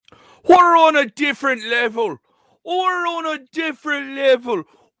We're on a different level. We're on a different level.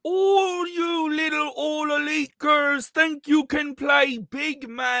 All you little all elite girls think you can play big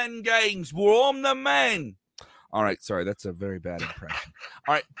man games. Well, I'm the man. All right, sorry, that's a very bad impression.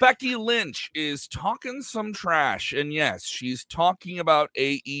 All right, Becky Lynch is talking some trash. And yes, she's talking about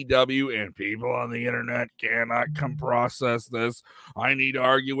AEW, and people on the internet cannot come process this. I need to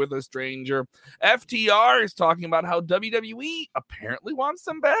argue with a stranger. FTR is talking about how WWE apparently wants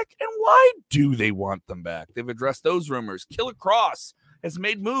them back. And why do they want them back? They've addressed those rumors. Killer Cross has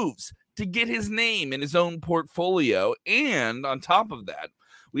made moves to get his name in his own portfolio. And on top of that,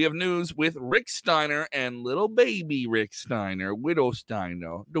 we have news with Rick Steiner and little baby Rick Steiner, Widow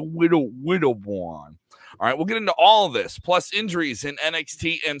Steiner, the widow one. All right, we'll get into all of this, plus injuries in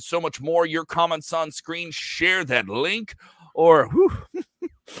NXT and so much more. Your comments on screen, share that link, or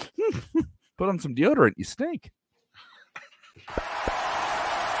put on some deodorant, you stink. Watch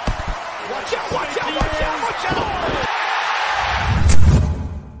out, watch out, watch out, watch out!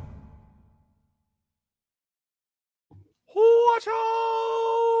 Watch out!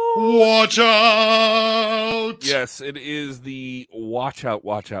 Watch out! Yes, it is the watch out,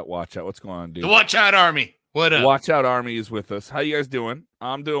 watch out, watch out. What's going on, dude? The Watch Out Army. What up? Watch Out Army is with us. How you guys doing?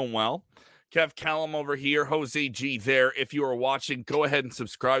 I'm doing well. Kev Callum over here, Jose G there. If you are watching, go ahead and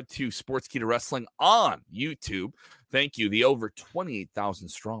subscribe to Sportskeeda Wrestling on YouTube. Thank you. The over 28,000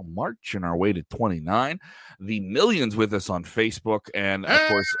 strong march in our way to 29. The millions with us on Facebook, and of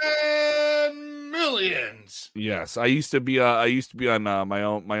course, millions. Yes, I used to be on my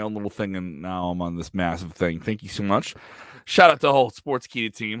own little thing, and now I'm on this massive thing. Thank you so much. Shout out to the whole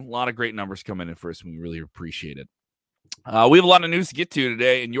Sportskeeda team. A lot of great numbers coming in for us, and we really appreciate it. We have a lot of news to get to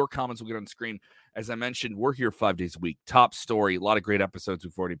today, and your comments will get on the screen. As I mentioned, we're here 5 days a week. Top story, a lot of great episodes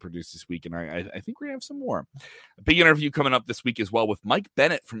we've already produced this week, and I think we're going to have some more. A big interview coming up this week as well with Mike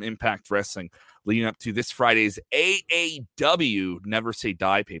Bennett from Impact Wrestling, leading up to this Friday's AEW Never Say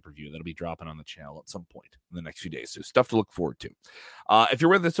Die pay-per-view. That'll be dropping on the channel at some point in the next few days, so stuff to look forward to. If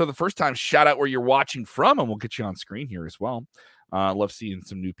you're with us for the first time, shout out where you're watching from, and we'll get you on screen here as well. Love seeing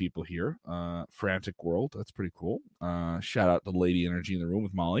some new people here. Frantic World, that's pretty cool. Shout out to Lady Energy in the room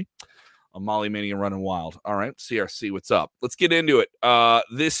with Molly. Molly Mania running wild. All right, CRC, what's up? Let's get into it.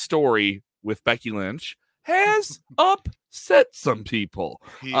 This story with Becky Lynch has upset some people.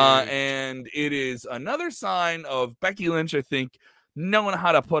 And it is another sign of Becky Lynch, I think, knowing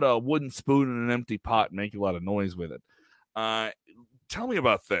how to put a wooden spoon in an empty pot and make a lot of noise with it. Tell me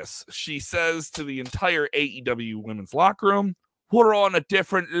about this. She says to the entire AEW women's locker room, we're on a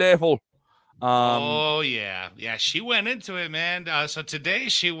different level. Yeah. She went into it, man. So today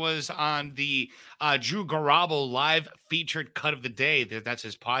she was on the Drew Garabo live featured cut of the day. That's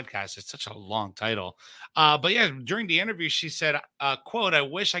his podcast. It's such a long title. But yeah, during the interview, she said, quote, I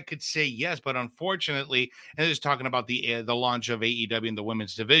wish I could say yes, but unfortunately, and this is talking about the launch of AEW in the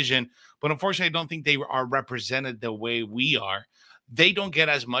women's division, but unfortunately, I don't think they are represented the way we are. They don't get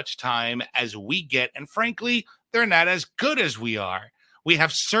as much time as we get. And frankly, they're not as good as we are. We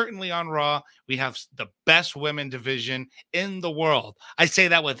have certainly on Raw, we have the best women division in the world. I say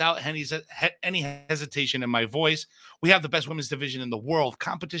that without any hesitation in my voice. We have the best women's division in the world.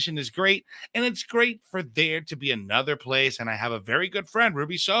 Competition is great, and it's great for there to be another place. And I have a very good friend,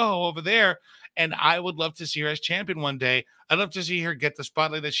 Ruby Soho, over there, and I would love to see her as champion one day. I'd love to see her get the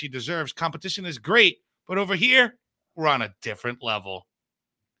spotlight that she deserves. Competition is great, but over here, we're on a different level.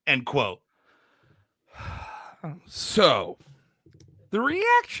 End quote. So, the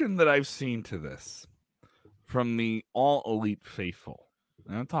reaction that I've seen to this from the All Elite faithful,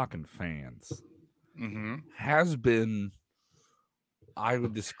 and I'm talking fans, has been, I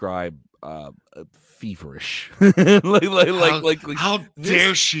would describe, feverish. How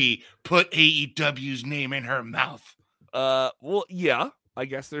dare she put AEW's name in her mouth? Well, yeah, I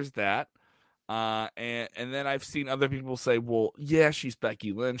guess there's that. And then I've seen other people say, well, yeah, she's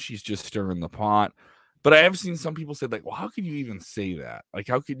Becky Lynch. She's just stirring the pot. But I have seen some people say, like, well, how could you even say that? Like,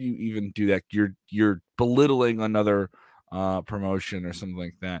 how could you even do that? You're belittling another promotion or something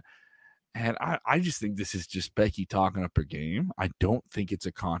like that. And I just think this is just Becky talking up her game. I don't think it's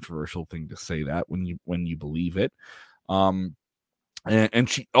a controversial thing to say that when you believe it. And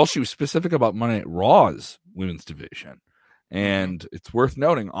she was specific about Monday Night Raw's women's division. And it's worth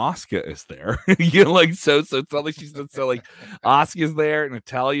noting, Asuka is there. So it's not like she's so like Asuka's there,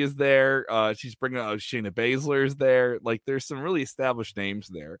 Natalia's there. She's bringing out Shayna Baszler is there. Like, there's some really established names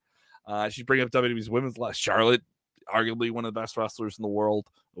there. She's bringing up WWE's women's last Charlotte, arguably one of the best wrestlers in the world.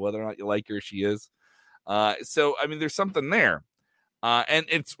 Whether or not you like her, she is. So I mean, there's something there. And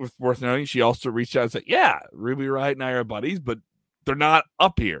it's worth noting, she also reached out and said, "Yeah, Ruby Riott and I are buddies, but they're not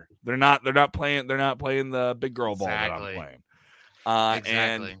up here. They're not playing the big girl ball that I'm playing.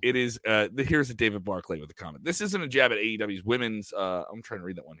 And it is here's a David Barclay with a comment. This isn't a jab at AEW's women's I'm trying to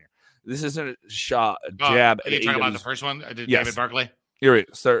read that one here. This isn't a jab at AEW's. Are you talking about the first one? David Barclay? Here,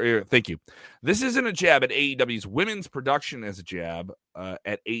 thank you. This isn't a jab at AEW's women's production as a jab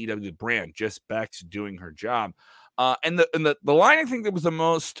at AEW brand. Just Bex doing her job. And the line I think that was the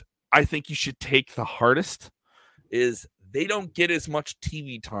most, I think you should take the hardest, is they don't get as much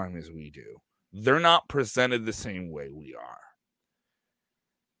TV time as we do. They're not presented the same way we are.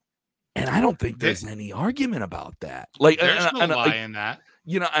 And I don't think there's any argument about that. Like, there's no lie in that.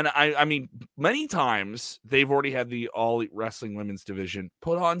 You know, and I mean, many times they've already had the All Elite Wrestling Women's Division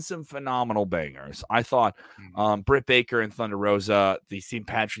put on some phenomenal bangers. I thought Britt Baker and Thunder Rosa, the St.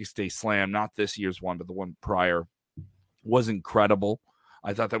 Patrick's Day Slam, not this year's one, but the one prior, was incredible.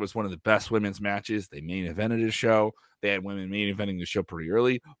 I thought that was one of the best women's matches. They main evented a show. They had women main eventing the show pretty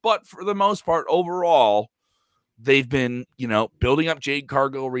early. But for the most part, overall, they've been, building up Jade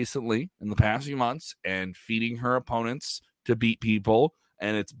Cargill recently in the past few months and feeding her opponents to beat people.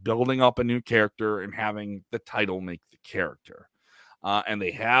 And it's building up a new character and having the title make the character. And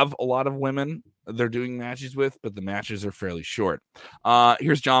they have a lot of women they're doing matches with, but the matches are fairly short.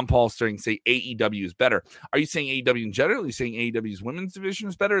 Here's John Paul starting to say AEW is better. Are you saying AEW in general? Are you saying AEW's women's division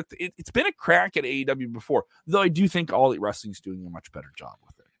is better? It's been a crack at AEW before, though I do think All Elite Wrestling is doing a much better job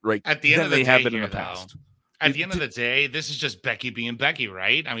with it. Right? At the end of the day, have been in the past. At the end of the day, this is just Becky being Becky,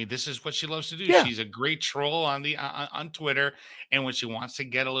 right? I mean, this is what she loves to do. Yeah. She's a great troll on on Twitter, and when she wants to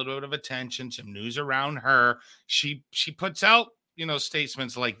get a little bit of attention, some news around her, she puts out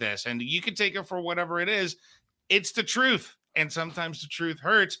statements like this, and you can take it for whatever it is. It's the truth, and sometimes the truth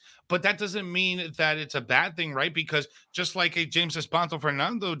hurts, but that doesn't mean that it's a bad thing, right? Because just like James Espanto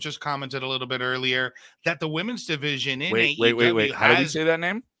Fernando just commented a little bit earlier, that the women's division in AEW wait. How do we say that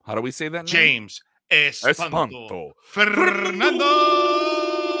name? How do we say that name? James Espanto Fernando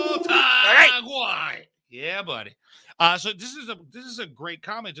Taguay. Yeah, buddy. So this is a great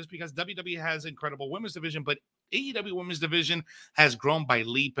comment just because WWE has incredible women's division, but AEW women's division has grown by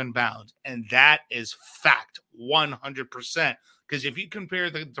leap and bounds, and that is fact 100%. Because if you compare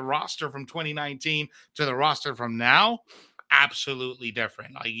the roster from 2019 to the roster from now, absolutely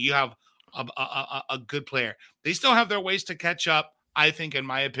different. Like, you have a good player. They still have their ways to catch up, I think, in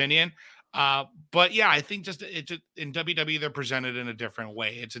my opinion. But yeah, I think just in WWE they're presented in a different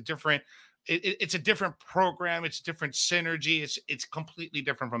way. It's a different program. It's different synergy. It's completely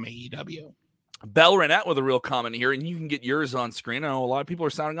different from AEW. Bell Renette with a real comment here, and you can get yours on screen. I know a lot of people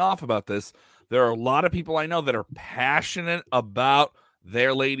are sounding off about this. There are a lot of people I know that are passionate about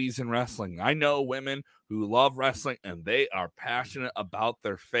their ladies in wrestling. I know women who love wrestling, and they are passionate about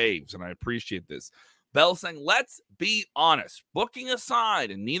their faves, and I appreciate this. Bell saying, let's be honest. Booking aside,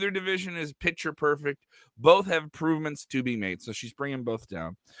 and neither division is picture perfect. Both have improvements to be made. So she's bringing both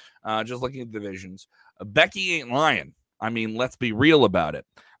down. Just looking at divisions. Becky ain't lying. I mean, let's be real about it.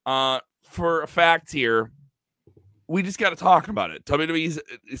 For a fact here, we just got to talk about it. WWE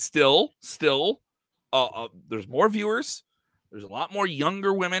is still, there's more viewers. There's a lot more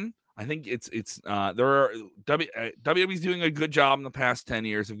younger women. I think WWE's doing a good job in the past 10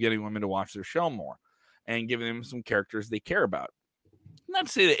 years of getting women to watch their show more and giving them some characters they care about. Not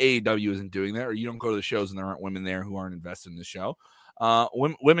to say that AEW isn't doing that, or you don't go to the shows and there aren't women there who aren't invested in the show.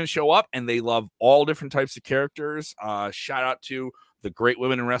 Women show up and they love all different types of characters. Shout out to the great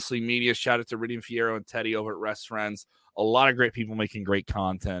women in wrestling media. Shout out to Ridian Fierro and Teddy over at Rest Friends. A lot of great people making great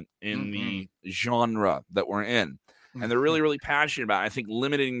content in the genre that we're in. And they're really, really passionate about it. I think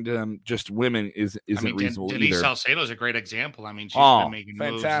limiting them just women isn't reasonable Denise either. Salcedo is a great example. I mean, she's been making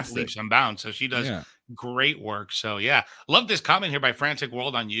fantastic moves, leaps and bounds. So she does great work. So yeah, love this comment here by Frantic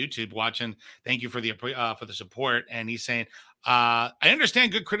World on YouTube watching. Thank you for the support. And he's saying, I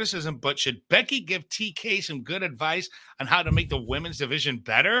understand good criticism, but should Becky give TK some good advice on how to make the women's division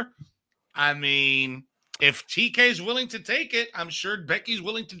better? I mean, if TK is willing to take it, I'm sure Becky's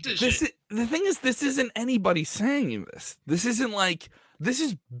willing to dish it. The thing is, this isn't anybody saying this. This isn't like, this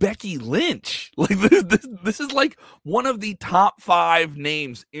is Becky Lynch. Like this is like one of the top 5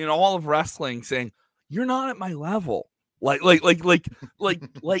 names in all of wrestling saying, you're not at my level. Like,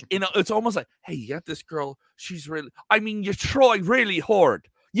 it's almost like, hey, you got this girl. She's really, you try really hard.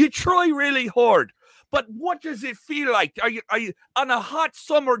 But what does it feel like? Are you on a hot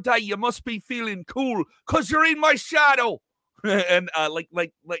summer day? You must be feeling cool because you're in my shadow. And like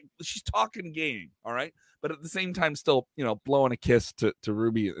she's talking game, all right. But at the same time, still, blowing a kiss to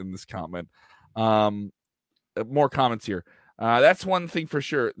Ruby in this comment. More comments here. That's one thing for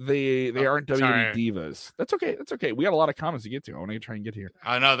sure. They aren't WWE sorry. divas. That's okay. That's okay. We got a lot of comments to get to. I want to try and get here.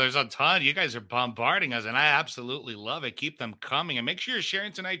 I know there's a ton. You guys are bombarding us, and I absolutely love it. Keep them coming, and make sure you're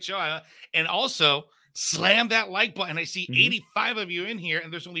sharing tonight's show. And also slam that like button. I see 85 of you in here,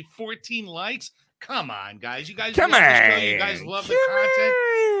 and there's only 14 likes. Come on, guys. You guys Come love the show. on. You guys love the Come content.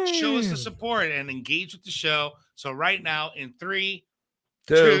 on. Show us the support and engage with the show. So right now, in 3,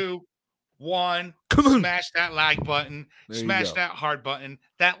 Two. 2, 1, Come on. smash that like button, There you smash go. that heart button,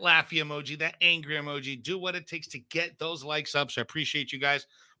 that laughy emoji, that angry emoji. Do what it takes to get those likes up. So I appreciate you guys.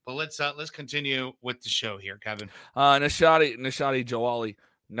 But let's continue with the show here, Kevin. Nashad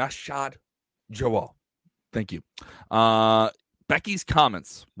Joel. Thank you. Becky's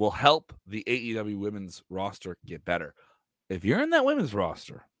comments will help the AEW women's roster get better. If you're in that women's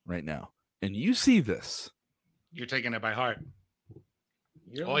roster right now and you see this, you're taking it by heart.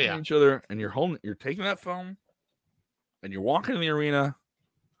 You're looking at each other and you're taking that phone and you're walking in the arena.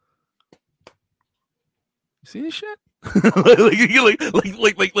 You see this shit?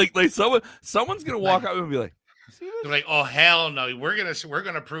 like someone's gonna walk out and be like, you see this? They're like, oh hell no, we're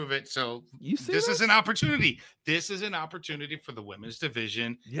gonna prove it. So you see this is an opportunity. This is an opportunity for the women's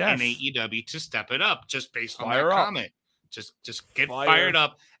division and AEW to step it up just based on that comment. Just get fired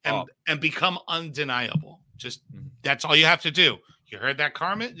up and become undeniable. Just that's all you have to do. You heard that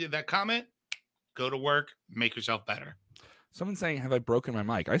comment? Go to work, make yourself better. Someone's saying, "Have I broken my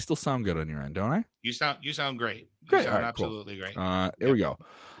mic?" I still sound good on your end, don't I? You sound great. Great. You sound right, absolutely cool. great. Here we go.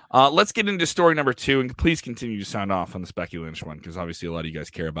 Let's get into story number 2, and please continue to sound off on the Becky Lynch one because obviously a lot of you guys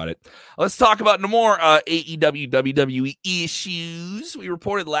care about it. Let's talk about no more AEW WWE issues. We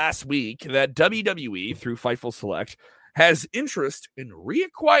reported last week that WWE through Fightful Select has interest in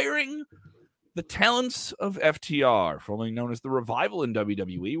reacquiring the talents of FTR, formerly known as the Revival in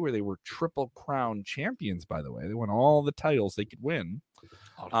WWE, where they were Triple Crown champions, by the way. They won all the titles they could win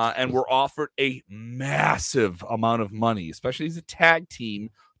and were offered a massive amount of money, especially as a tag team,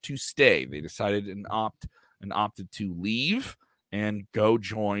 to stay. They decided and opted to leave and go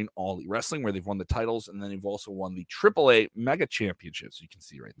join All Elite Wrestling, where they've won the titles, and then they've also won the AAA Mega Championships, you can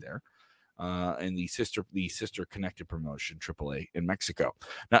see right there. And the sister connected promotion AAA in Mexico.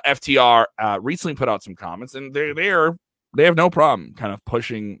 Now FTR recently put out some comments, and they have no problem kind of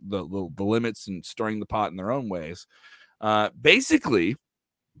pushing the limits and stirring the pot in their own ways. Basically,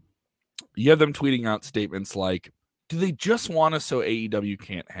 you have them tweeting out statements like, "Do they just want us so AEW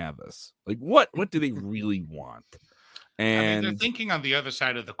can't have us? Like, what do they really want?" And they're thinking on the other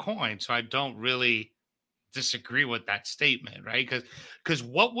side of the coin, so I don't really disagree with that statement, right? Because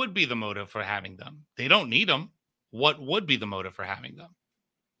what would be the motive for having them? They don't need them. What would be the motive for having them?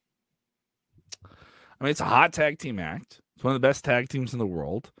 I mean, it's a hot tag team act. It's one of the best tag teams in the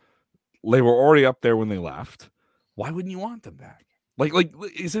world. They were already up there when they left. Why wouldn't you want them back? Like,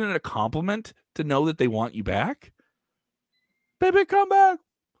 isn't it a compliment to know that they want you back? Baby, come back.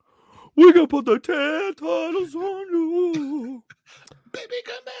 We gonna put the 10 titles on you. Baby,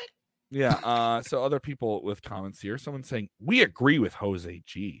 come back. Yeah, so other people with comments here. Someone saying, we agree with Jose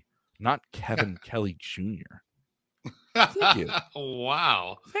G, not Kevin Kelly Jr. Thank you.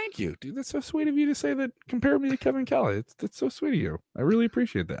 Wow. Thank you. Dude, that's so sweet of you to say that, compare me to Kevin Kelly. That's so sweet of you. I really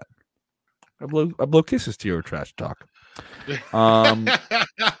appreciate that. I blow kisses to your trash talk.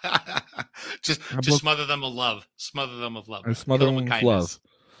 Just smother them with love. Smother them with love. I smother them with love.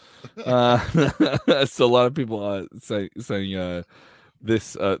 So a lot of people saying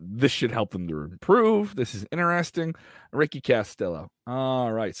this should help them to improve. This is interesting. Ricky Castello.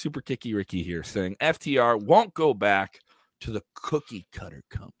 All right, Super Kicky Ricky here saying FTR won't go back to the cookie cutter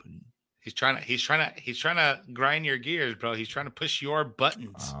company. He's trying to grind your gears, bro. He's trying to push your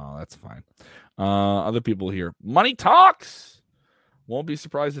buttons. Oh, that's fine. Other people here. Money talks. Won't be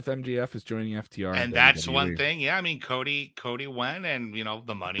surprised if MJF is joining FTR. And that's WWE. One thing. Yeah, I mean, Cody went, and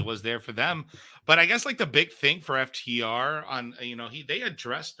the money was there for them. But I guess like the big thing for FTR on they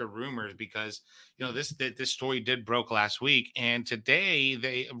addressed the rumors because this story did broke last week, and today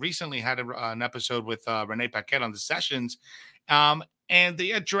they recently had an episode with Renee Paquette on the Sessions, and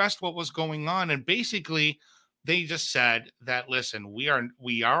they addressed what was going on, and basically they just said that listen, we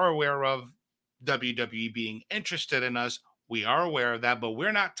are aware of WWE being interested in us. We are aware of that, but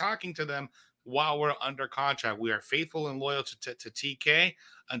we're not talking to them while we're under contract. We are faithful and loyal to TK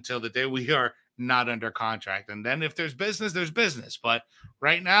until the day we are not under contract. And then if there's business, there's business. But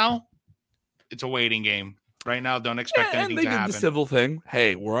right now, it's a waiting game. Right now, don't expect anything to happen. And they did the civil thing.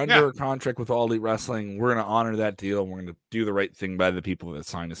 Hey, we're under a contract with All Elite Wrestling. We're going to honor that deal. And we're going to do the right thing by the people that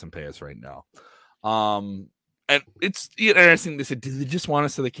sign us and pay us right now. And it's interesting. They said, do they just want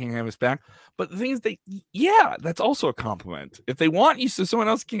us so they can't have us back? But the thing is, that's also a compliment. If they want you so someone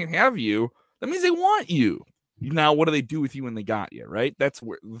else can't have you, that means they want you. Now, what do they do with you when they got you, right? That's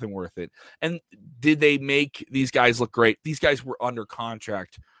worth it. And did they make these guys look great? These guys were under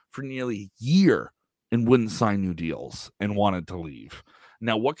contract for nearly a year and wouldn't sign new deals and wanted to leave.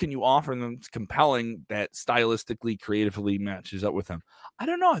 Now, what can you offer them that's compelling that stylistically, creatively matches up with them? I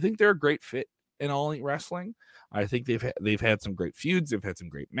don't know. I think they're a great fit in All Elite Wrestling. I think they've had some great feuds. They've had some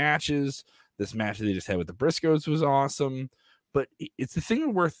great matches. This match that they just had with the Briscoes was awesome. But it's the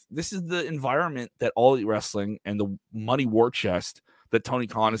thing this is the environment that All Elite Wrestling and the money war chest that Tony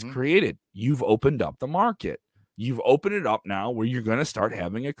Khan has created. You've opened up the market. You've opened it up now where you're going to start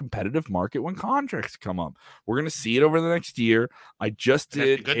having a competitive market when contracts come up. We're going to see it over the next year. I just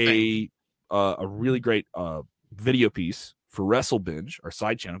did a really great video piece for Wrestle Binge, our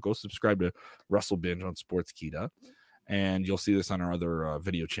side channel. Go subscribe to Wrestle Binge on Sportskeeda, and you'll see this on our other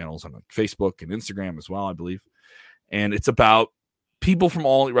video channels on Facebook and Instagram as well, I believe. And it's about people from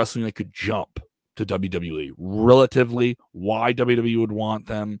All Elite Wrestling that could jump to WWE relatively, why WWE would want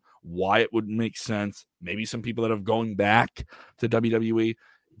them, why it would make sense, maybe some people that are going back to WWE.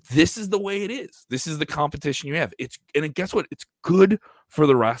 This is the way it is. This is the competition you have. And guess what? It's good for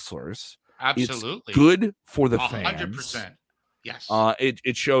the wrestlers. Absolutely. It's good for the 100%. fans. 100%. Yes.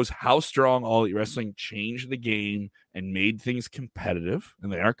 It shows how strong All Elite Wrestling changed the game and made things competitive,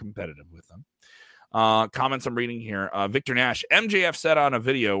 and they are competitive with them. Comments I'm reading here. Victor Nash, MJF said on a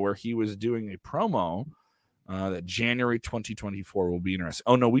video where he was doing a promo that January 2024 will be interesting.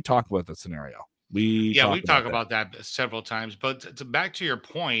 Oh, no, we talked about that scenario. We've talked about that several times. But back to your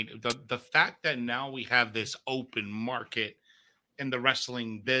point, the fact that now we have this open market in the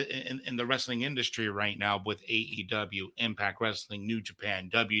wrestling in the wrestling industry right now with AEW, Impact Wrestling, New Japan,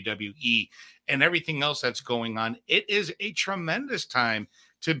 WWE, and everything else that's going on, it is a tremendous time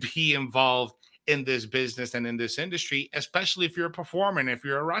to be involved in this business and in this industry, especially if you're a performer and if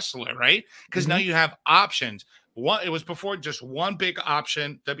you're a wrestler, right? Because now you have options. It was before just one big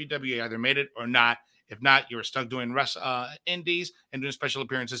option. WWE either made it or not. If not, you were stuck doing indies and doing special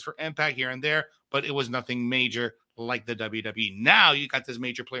appearances for Impact here and there, but it was nothing major like the WWE. Now you got this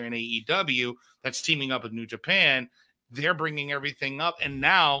major player in AEW that's teaming up with New Japan. They're bringing everything up, and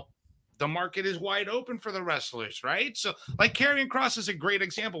now the market is wide open for the wrestlers, right? So, like, Karrion Kross is a great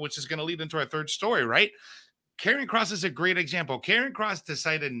example, which is going to lead into our third story, right? Karrion Kross is a great example. Karrion Kross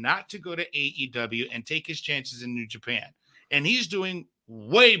decided not to go to AEW and take his chances in New Japan, and he's doing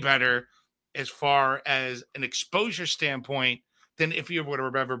way better as far as an exposure standpoint than if you would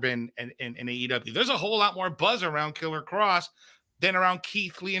have ever been in AEW. There's a whole lot more buzz around Killer Kross than around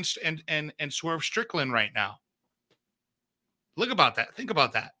Keith Lee and Swerve Strickland right now. Look about that. Think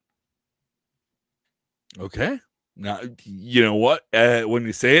about that. Okay. Now, you know what? When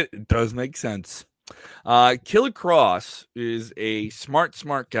you say it, it does make sense. Killer Kross is a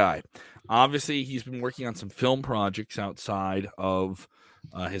smart guy. Obviously, he's been working on some film projects outside of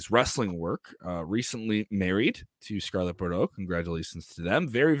his wrestling work. Recently married to Scarlett Bordeaux. Congratulations to them.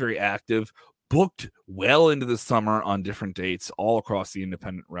 Very, very active. Booked well into the summer on different dates all across the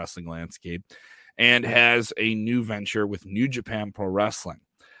independent wrestling landscape. And has a new venture with New Japan Pro Wrestling.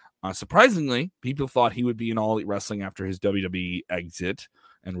 Surprisingly, people thought he would be in All Elite Wrestling after his WWE exit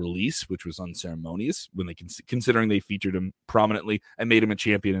and release, which was unceremonious when considering they featured him prominently and made him a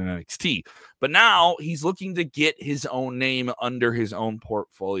champion in NXT. But now he's looking to get his own name under his own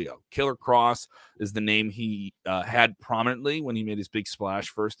portfolio. Killer Kross is the name he had prominently when he made his big splash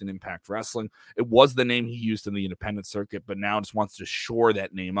first in Impact Wrestling. It was the name he used in the independent circuit, but now just wants to shore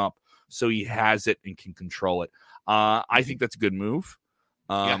that name up so he has it and can control it. I think that's a good move.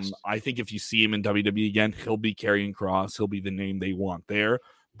 Yes. I think if you see him in WWE again, he'll be Karrion Kross. He'll be the name they want there.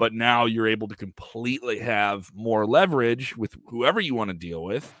 But now you're able to completely have more leverage with whoever you want to deal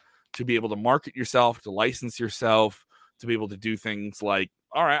with to be able to market yourself, to license yourself, to be able to do things like,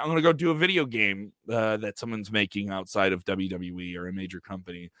 all right, I'm going to go do a video game that someone's making outside of WWE or a major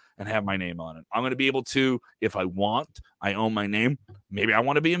company and have my name on it. I'm going to be able to, if I want, I own my name. Maybe I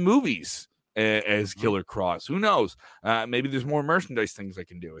want to be in movies as Killer Kross. Who knows? Maybe there's more merchandise things I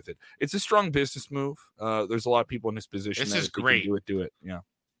can do with it. It's a strong business move. There's a lot of people in this position. This is great. Do it. Yeah.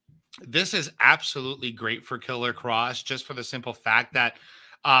 This is absolutely great for Killer Kross, just for the simple fact that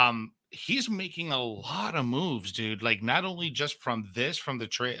he's making a lot of moves, dude. Like, not only just from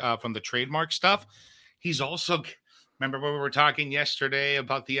the trademark stuff, he's also, remember when we were talking yesterday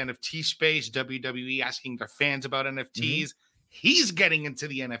about the NFT space, WWE asking their fans about NFTs. He's getting into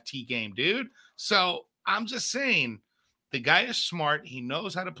the NFT game, dude. So I'm just saying, The guy is smart. He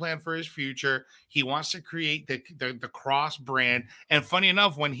knows how to plan for his future. He wants to create the Cross brand. And funny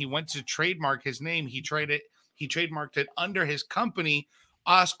enough, when he went to trademark his name, he trademarked it under his company,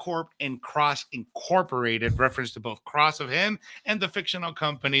 Oscorp and Cross Incorporated, reference to both Cross of him and the fictional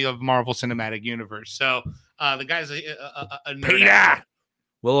company of Marvel Cinematic Universe. So the guy's a nerd. Peter!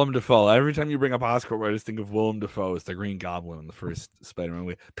 Willem Dafoe. Every time you bring up Oscorp, I just think of Willem Dafoe as the Green Goblin in the first Spider-Man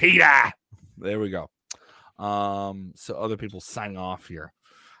movie. Peter! There we go. So other people signing off here.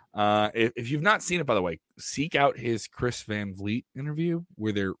 If you've not seen it, by the way, seek out his Chris Van Vliet interview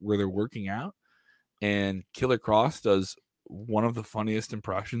where they're working out, and Killer Cross does one of the funniest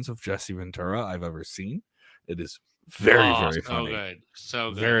impressions of Jesse Ventura I've ever seen. It is very funny. Good.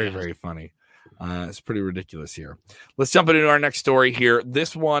 So good. Very funny. It's pretty ridiculous here. Let's jump into our next story here.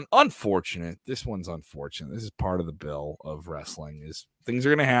 This one's unfortunate. This is part of the bill of wrestling. Is things are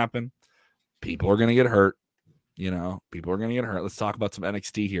going to happen. People are going to get hurt. Let's talk about some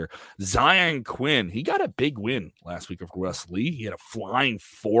NXT here. Zion Quinn, he got a big win last week of Russ Lee. He had a flying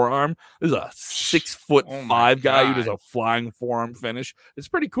forearm. This is a 6'5" guy who does a flying forearm finish. It's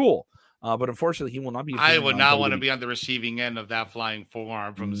pretty cool. But unfortunately, he will not be. I would not want to be on the receiving end of that flying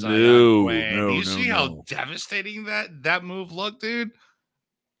forearm from Zion Quinn. Do you see how devastating that move looked, dude?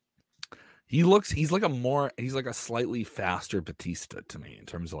 He's like a slightly faster Batista to me in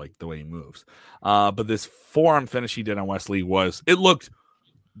terms of like the way he moves. But this forearm finish he did on Wesley it looked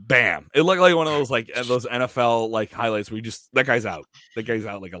bam. It looked like one of those those NFL like highlights where that guy's out. That guy's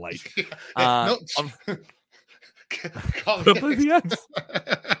out like a light.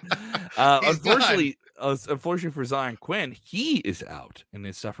 Unfortunately for Zion Quinn, he is out and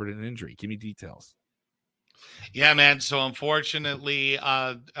has suffered an injury. Give me details. Yeah, man. So unfortunately,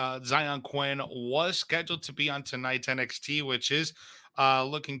 Zion Quinn was scheduled to be on tonight's NXT, which is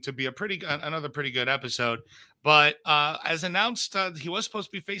looking to be another pretty good episode. But as announced, he was supposed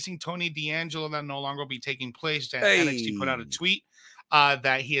to be facing Tony D'Angelo. That no longer will be taking place. NXT put out a tweet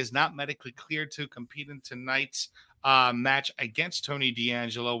that he is not medically cleared to compete in tonight's match against Tony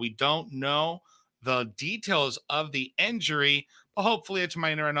D'Angelo. We don't know the details of the injury, but hopefully it's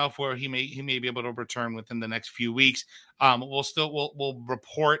minor enough where he may be able to return within the next few weeks. We'll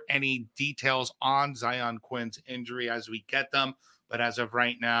report any details on Zion Quinn's injury as we get them. But as of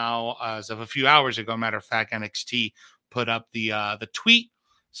right now, as of a few hours ago, matter of fact, NXT put up the tweet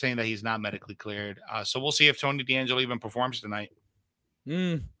saying that he's not medically cleared. So we'll see if Tony D'Angelo even performs tonight.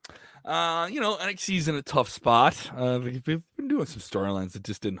 NXT's in a tough spot. We've been doing some storylines that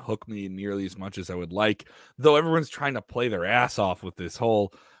just didn't hook me nearly as much as I would like, though everyone's trying to play their ass off with this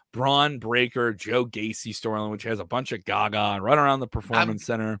whole Braun Breaker, Joe Gacy storyline, which has a bunch of gaga run around the Performance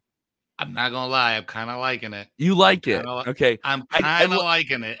Center. I'm not going to lie. I'm kind of liking it. You like it? Okay. I'm kind of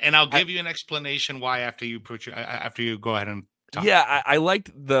liking it. And I'll give you an explanation why after you go ahead and talk. Yeah, I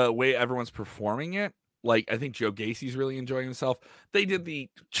liked the way everyone's performing it. Like, I think Joe Gacy's really enjoying himself. They did the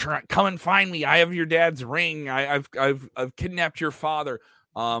come and find me. I have your dad's ring. I've kidnapped your father.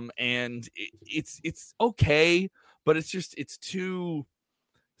 And it's okay, but it's too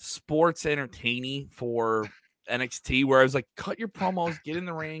sports entertaining for NXT. Where I was like, cut your promos, get in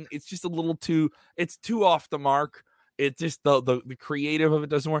the ring. It's just a little too off the mark. It just the creative of it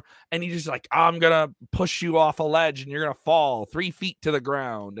doesn't work. And he's just like, I'm gonna push you off a ledge and you're gonna fall 3 feet to the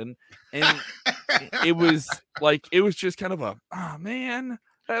ground. And it was just kind of man,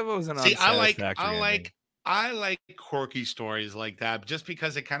 that was an unsatisfactory. I like quirky stories like that just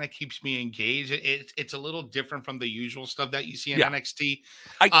because it kind of keeps me engaged. It's a little different from the usual stuff that you see in NXT.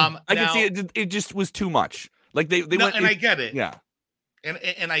 I can see it. It just was too much. Like they went, and I get it. Yeah,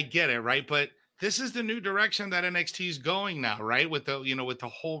 and I get it, right? But this is the new direction that NXT is going now, right? With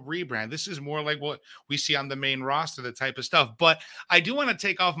the whole rebrand. This is more like what we see on the main roster, the type of stuff. But I do want to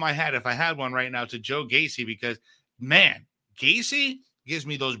take off my hat, if I had one right now, to Joe Gacy, because man, Gacy gives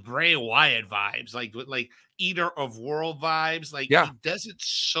me those Bray Wyatt vibes, like Eater of World vibes. Like he does it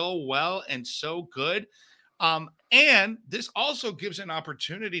so well and so good. And this also gives an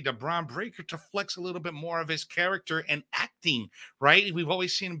opportunity to Braun Breaker to flex a little bit more of his character and acting, right? We've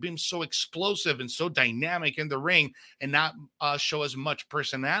always seen him being so explosive and so dynamic in the ring and not show as much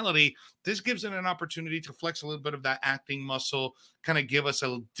personality. This gives him an opportunity to flex a little bit of that acting muscle, kind of give us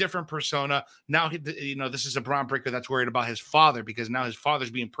a different persona. Now, this is a Braun Breaker that's worried about his father because now his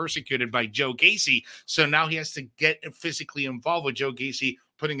father's being persecuted by Joe Gacy. So now he has to get physically involved with Joe Gacy,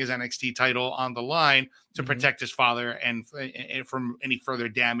 putting his NXT title on the line to protect his father and from any further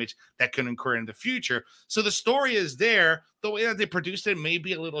damage that could occur in the future. So the story is there. The way that they produced it may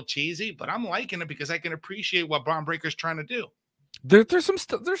be a little cheesy, but I'm liking it because I can appreciate what Braun Breaker's trying to do. There's some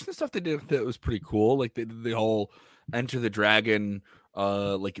stuff they did that was pretty cool. Like they did the whole Enter the Dragon,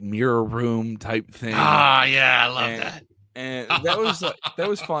 like mirror room type thing. Ah, yeah, I love that. And that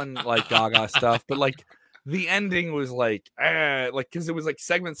was fun, like Gaga stuff. But like the ending was like because it was like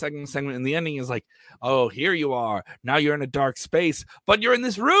segment, and the ending is like, oh, here you are. Now you're in a dark space, but you're in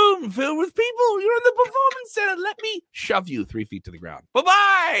this room filled with people. You're in the performance center. Let me shove you 3 feet to the ground.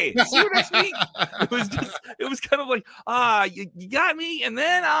 Bye-bye. See you next week. It was kind of like, you got me, and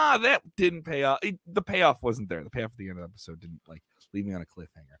then that didn't pay off. The payoff wasn't there. The payoff at the end of the episode didn't like leave me on a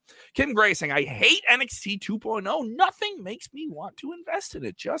cliffhanger. Kim Gray saying, I hate NXT 2.0. Nothing makes me want to invest in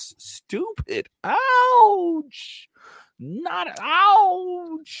it. Just stupid. Ouch. Not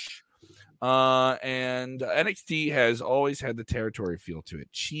ouch. And NXT has always had the territory feel to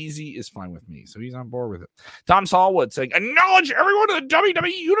it. Cheesy is fine with me, so he's on board with it. Tom Smallwood saying, acknowledge everyone in the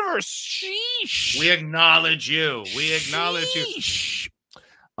WWE universe. Sheesh. We acknowledge you. We acknowledge you.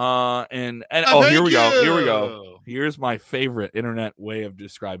 And here we go. Here's my favorite internet way of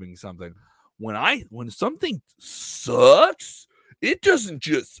describing something. When something sucks, it doesn't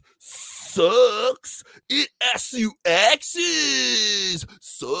just sucks. It suxes.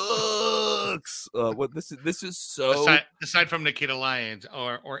 Sucks. What this is so aside from Nikita Lyons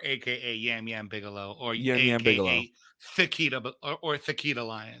or AKA Yam Yam Bigelow or Yam Bigelow. Thakita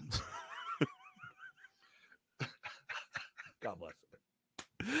Lyons. God bless.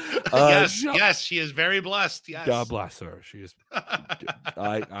 Yes, she is very blessed. Yes, God bless her. She is.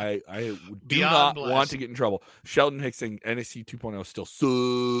 I do Beyond not blessed. want to get in trouble. Sheldon Hicks saying NXT 2.0 still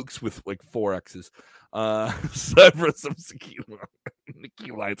sucks with like 4 X's. Several some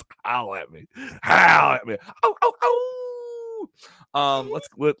Nikki Lyons howl at me.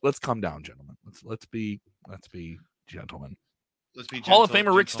 Let's calm down, gentlemen. Let's be gentlemen. Let's be Hall of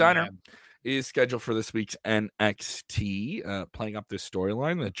Famer Rick Steiner is scheduled for this week's NXT, playing up this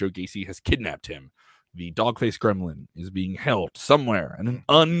storyline that Joe Gacy has kidnapped him. The dog-faced gremlin is being held somewhere in an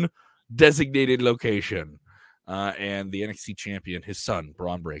undesignated location. And the NXT champion, his son,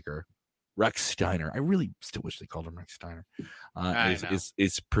 Braun Breaker, Rex Steiner, I really still wish they called him Rex Steiner,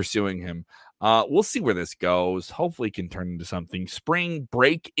 is pursuing him. We'll see where this goes. Hopefully it can turn into something. Spring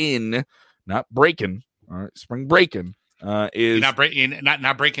Break-In, not breaking. All right, Spring Break-In. Is not breaking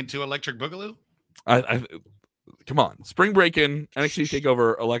to Electric Boogaloo? Come on, Spring Break-In, NXT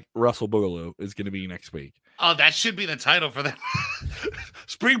Takeover, Russell Boogaloo is going to be next week. Oh, that should be the title for that.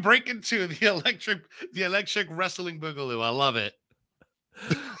 Spring Break-In to the Electric Wrestling Boogaloo. I love it.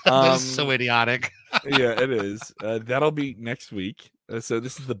 This is so idiotic. Yeah, it is. That'll be next week. So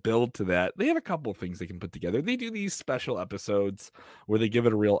this is the build to that. They have a couple of things they can put together. They do these special episodes where they give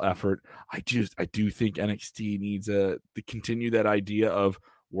it a real effort. I do think NXT needs to continue that idea of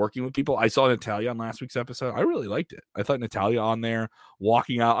working with people. I saw Natalya on last week's episode. I really liked it. I thought Natalya on there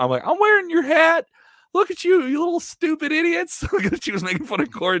walking out. I'm like, I'm wearing your hat. Look at you little stupid idiots. Look at she was making fun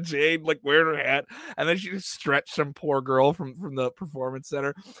of Cora Jade, like wearing her hat. And then she just stretched some poor girl from the performance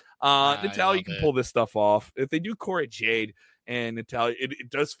center. Natalya can pull this stuff off. If they do Cora Jade and Natalya, it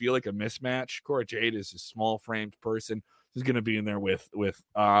does feel like a mismatch. Cora Jade is a small framed person who's going to be in there with one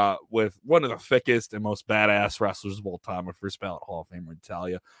of the thickest and most badass wrestlers of all time, a first ballot Hall of Famer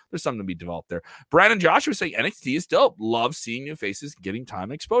Natalya. There's something to be developed there. Brandon Joshua say NXT is dope. Love seeing new faces getting time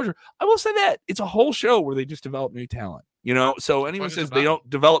and exposure. I will say that it's a whole show where they just develop new talent. So anyone says they don't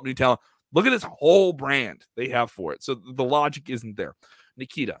develop new talent, look at this whole brand they have for it. So the logic isn't there.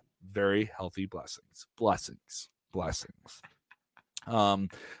 Nikita, very healthy blessings.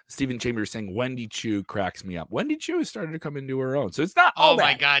 Stephen Chambers saying Wendy Chu cracks me up. Wendy Chu has started to come into her own, so it's not all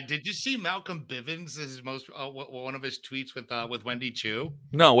my god, did you see Malcolm Bivens' his most one of his tweets with Wendy Chu?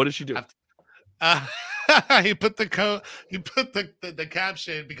 No, what did she do? He put the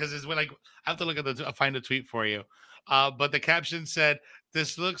caption because it's when I have to look at find a tweet for you, but the caption said,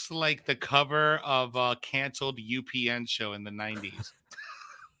 "This looks like the cover of a canceled UPN show in the 90s."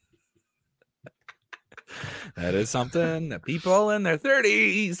 That is something that people in their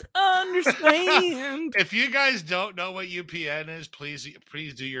 30s understand. If you guys don't know what UPN is, please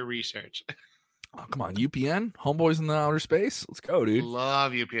do your research. Oh, come on, UPN, Homeboys in the Outer Space. Let's go, dude.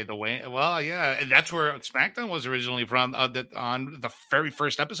 Love UPN. Well, yeah, and that's where SmackDown was originally from. On the very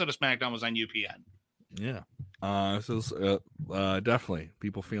first episode of SmackDown was on UPN. Yeah. Definitely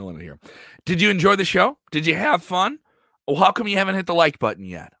people feeling it here. Did you enjoy the show? Did you have fun? Well, how come you haven't hit the like button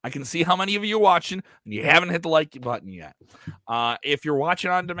yet? I can see how many of you are watching, and you haven't hit the like button yet. If you're watching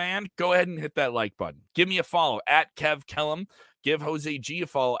on demand, go ahead and hit that like button. Give me a follow at Kev Kellum. Give Jose G a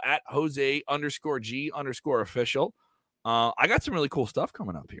follow at Jose_G_official. I got some really cool stuff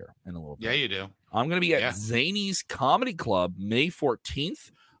coming up here in a little bit. Yeah, you do. I'm going to be at Zany's Comedy Club May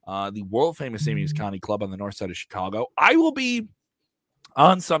 14th. the world famous St. Louis County Club on the north side of Chicago. I will be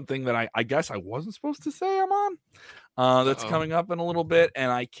on something that I guess I wasn't supposed to say I'm on. That's coming up in a little bit,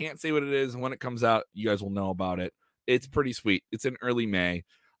 and I can't say what it is. And when it comes out, you guys will know about it. It's pretty sweet. It's in early May.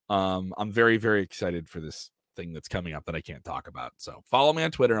 I'm very, very excited for this thing that's coming up that I can't talk about. So follow me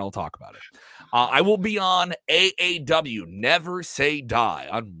on Twitter and I'll talk about it. I will be on AEW Never Say Die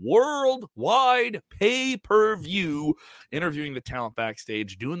on worldwide pay-per-view, interviewing the talent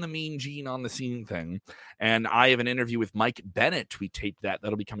backstage, doing the Mean Gene on the scene thing. And I have an interview with Mike Bennett. We taped that.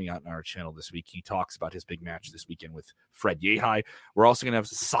 That'll be coming out on our channel this week. He talks about his big match this weekend with Fred Yehai. We're also going to have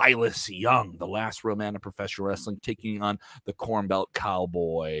Silas Young, the last real man of professional wrestling, taking on the Corn Belt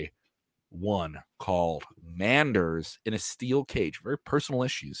Cowboy, one called Manders in a steel cage. Very personal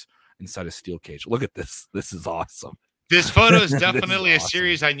issues inside a steel cage. Look at this. This is awesome. This photo is definitely a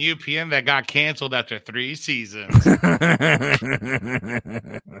series on UPN that got canceled after 3 seasons.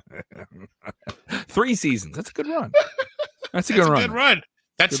 3 seasons. That's a good run. That's a good run.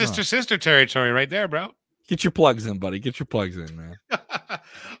 That's sister territory right there, bro. Get your plugs in, buddy. Get your plugs in, man.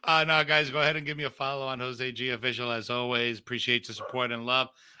 No, guys, go ahead and give me a follow on Jose G Official as always. Appreciate the support and love.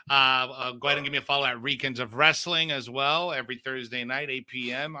 Go ahead and give me a follow at Weekends of Wrestling as well, every Thursday night, 8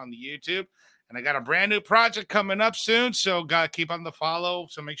 p.m. on the YouTube. And I got a brand new project coming up soon, so keep on the follow.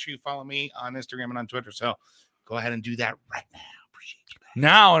 So make sure you follow me on Instagram and on Twitter. So go ahead and do that right now. Appreciate you, guys.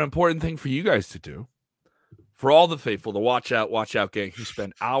 Now, an important thing for you guys to do, for all the faithful, the Watch Out gang who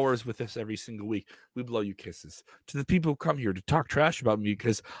spend hours with us every single week, we blow you kisses. To the people who come here to talk trash about me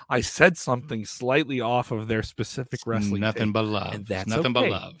because I said something slightly off of their specific wrestling nothing thing, but love. and that's nothing okay.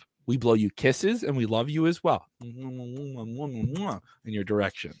 but love. We blow you kisses, and we love you as well in your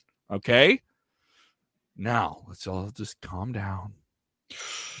direction. Okay? Now, let's all just calm down.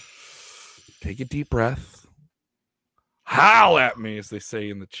 Take a deep breath. Howl at me, as they say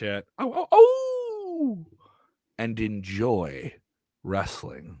in the chat. Oh! And enjoy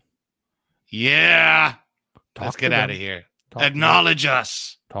wrestling. Yeah. Let's get out of here. Acknowledge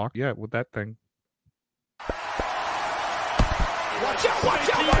us. Talk, with that thing. Watch out, watch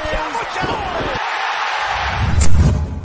out, watch out, watch out!